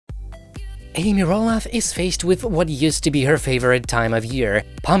Amy Roloff is faced with what used to be her favorite time of year,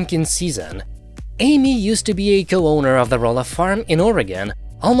 pumpkin season. Amy used to be a co-owner of the Roloff farm in Oregon.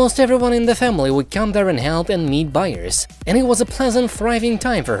 Almost everyone in the family would come there and help and meet buyers, and it was a pleasant, thriving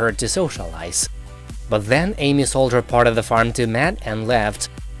time for her to socialize. But then Amy sold her part of the farm to Matt and left.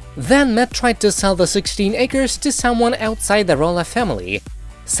 Then Matt tried to sell the 16 acres to someone outside the Roloff family.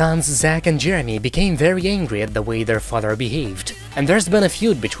 Sons Zach and Jeremy became very angry at the way their father behaved, and there's been a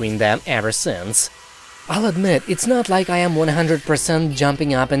feud between them ever since. I'll admit, it's not like I am 100%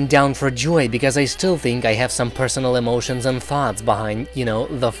 jumping up and down for joy because I still think I have some personal emotions and thoughts behind,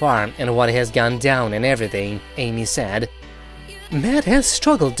 the farm and what has gone down and everything, Amy said. Matt has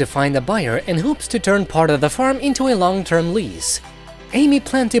struggled to find a buyer and hopes to turn part of the farm into a long-term lease. Amy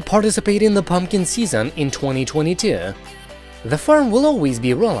planned to participate in the pumpkin season in 2022. The farm will always be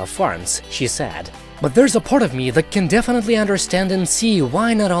Roloff Farms, she said. But there's a part of me that can definitely understand and see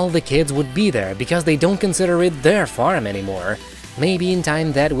why not all the kids would be there because they don't consider it their farm anymore. Maybe in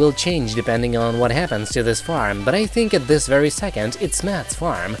time that will change depending on what happens to this farm, but I think at this very second it's Matt's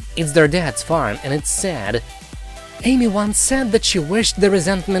farm. It's their dad's farm and it's sad. Amy once said that she wished the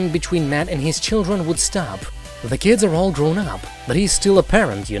resentment between Matt and his children would stop. The kids are all grown up, but he's still a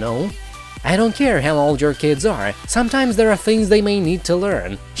parent, I don't care how old your kids are, sometimes there are things they may need to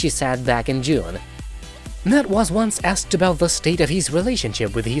learn, she said back in June. Matt was once asked about the state of his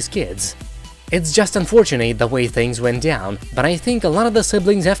relationship with his kids. It's just unfortunate the way things went down, but I think a lot of the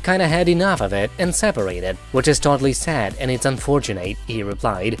siblings have kinda had enough of it and separated, which is totally sad and it's unfortunate, he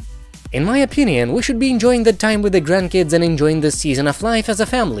replied. In my opinion, we should be enjoying the time with the grandkids and enjoying this season of life as a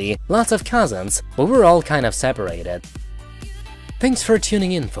family, lots of cousins, but we're all kind of separated. Thanks for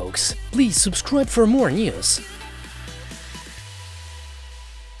tuning in, folks. Please subscribe for more news.